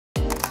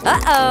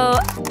Uh-oh,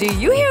 do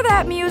you hear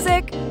that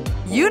music?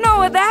 You know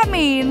what that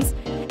means.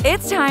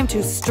 It's time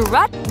to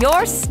strut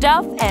your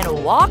stuff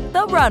and walk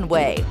the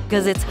runway.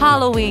 'Cause it's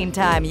Halloween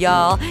time,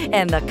 y'all,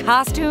 and the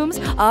costumes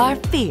are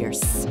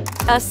fierce.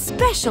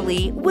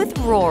 Especially with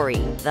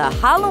Rory, the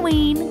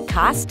Halloween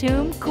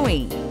costume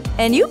queen.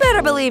 And you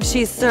better believe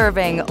she's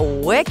serving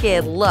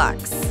wicked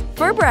looks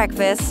for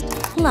breakfast,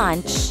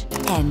 lunch,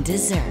 and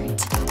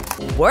dessert.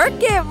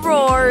 Work it,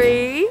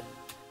 Rory!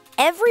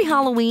 Every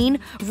Halloween,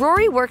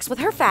 Rory works with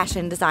her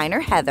fashion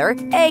designer, Heather,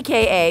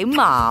 aka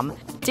Mom,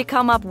 to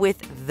come up with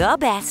the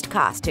best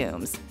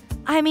costumes.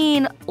 I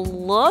mean,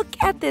 look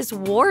at this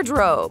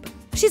wardrobe.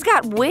 She's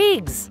got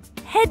wigs,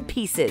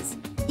 headpieces,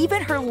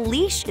 even her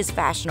leash is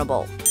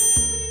fashionable.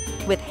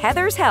 With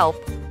Heather's help,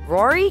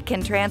 Rory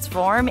can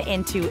transform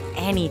into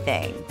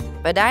anything.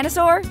 A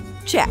dinosaur?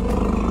 Check.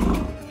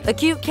 A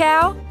cute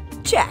cow?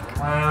 Check.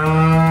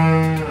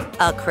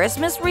 A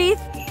Christmas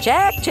wreath?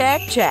 Check,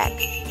 check, check.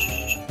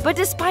 But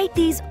despite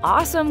these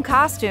awesome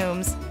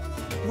costumes,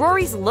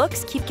 Rory's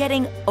looks keep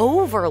getting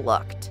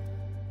overlooked.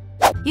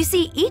 You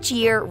see, each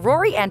year,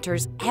 Rory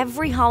enters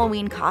every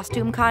Halloween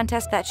costume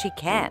contest that she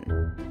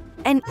can.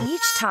 And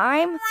each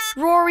time,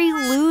 Rory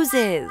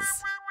loses.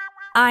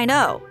 I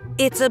know,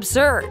 it's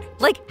absurd.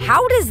 Like,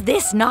 how does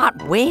this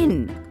not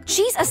win?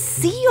 She's a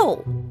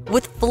seal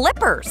with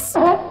flippers.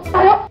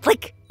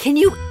 Like, can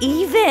you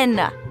even?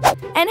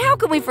 And how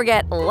can we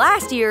forget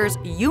last year's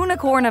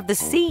unicorn of the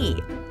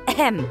sea?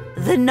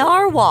 The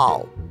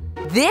narwhal.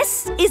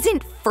 This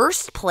isn't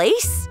first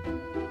place?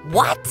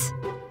 What?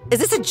 Is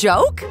this a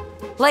joke?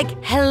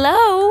 Like,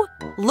 hello,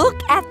 look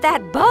at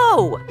that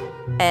bow.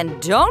 And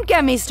don't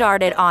get me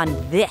started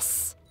on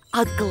this.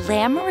 A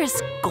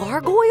glamorous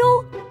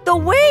gargoyle? The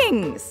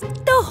wings,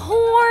 the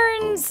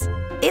horns.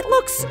 It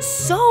looks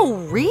so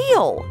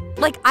real.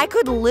 Like, I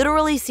could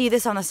literally see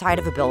this on the side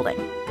of a building.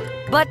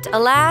 But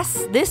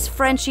alas, this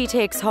Frenchie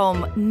takes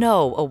home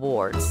no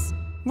awards.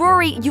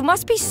 Rory, you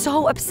must be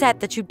so upset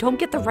that you don't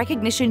get the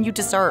recognition you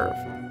deserve.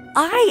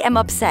 I am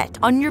upset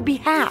on your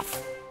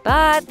behalf.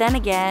 But then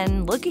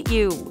again, look at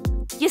you.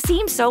 You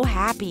seem so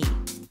happy.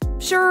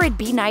 Sure, it'd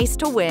be nice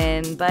to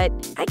win, but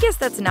I guess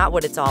that's not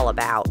what it's all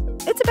about.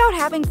 It's about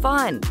having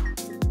fun.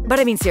 But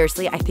I mean,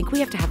 seriously, I think we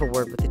have to have a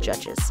word with the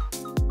judges.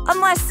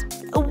 Unless,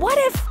 what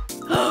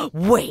if…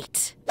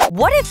 Wait!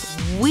 What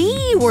if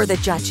we were the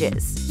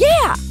judges?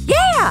 Yeah!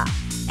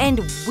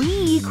 And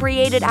we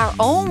created our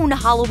own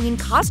Halloween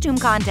costume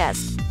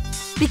contest.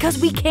 Because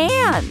we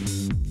can.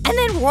 And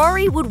then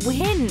Rory would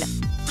win.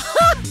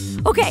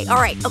 Okay, all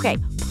right, okay.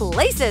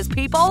 Places,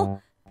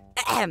 people.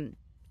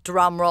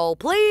 Drum roll,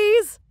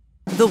 please.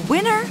 The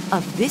winner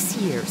of this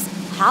year's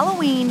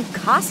Halloween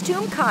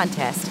costume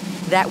contest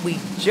that we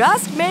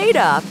just made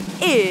up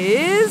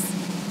is…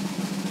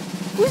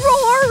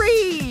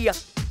 Rory!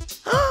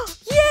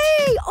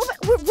 Yay! Oh my,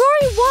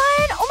 Rory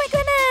won! Oh my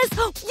goodness!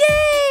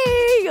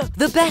 Yay!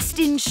 The best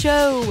in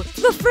show,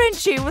 the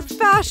Frenchie with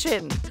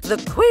fashion, the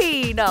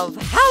queen of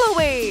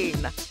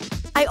Halloween.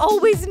 I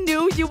always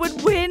knew you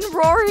would win,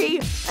 Rory.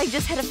 I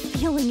just had a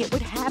feeling it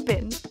would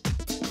happen.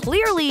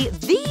 Clearly,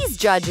 these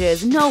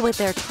judges know what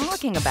they're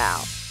talking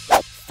about.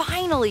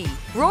 Finally,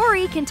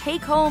 Rory can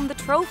take home the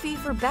trophy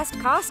for best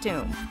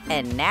costume.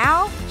 And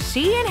now,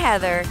 she and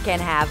Heather can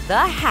have the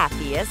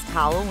happiest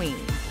Halloween.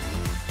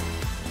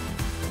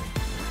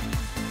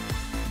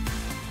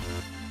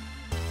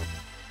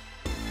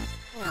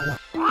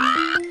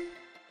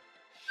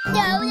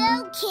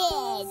 Dodo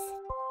Kids.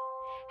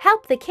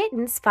 Help the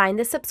kittens find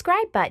the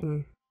subscribe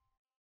button.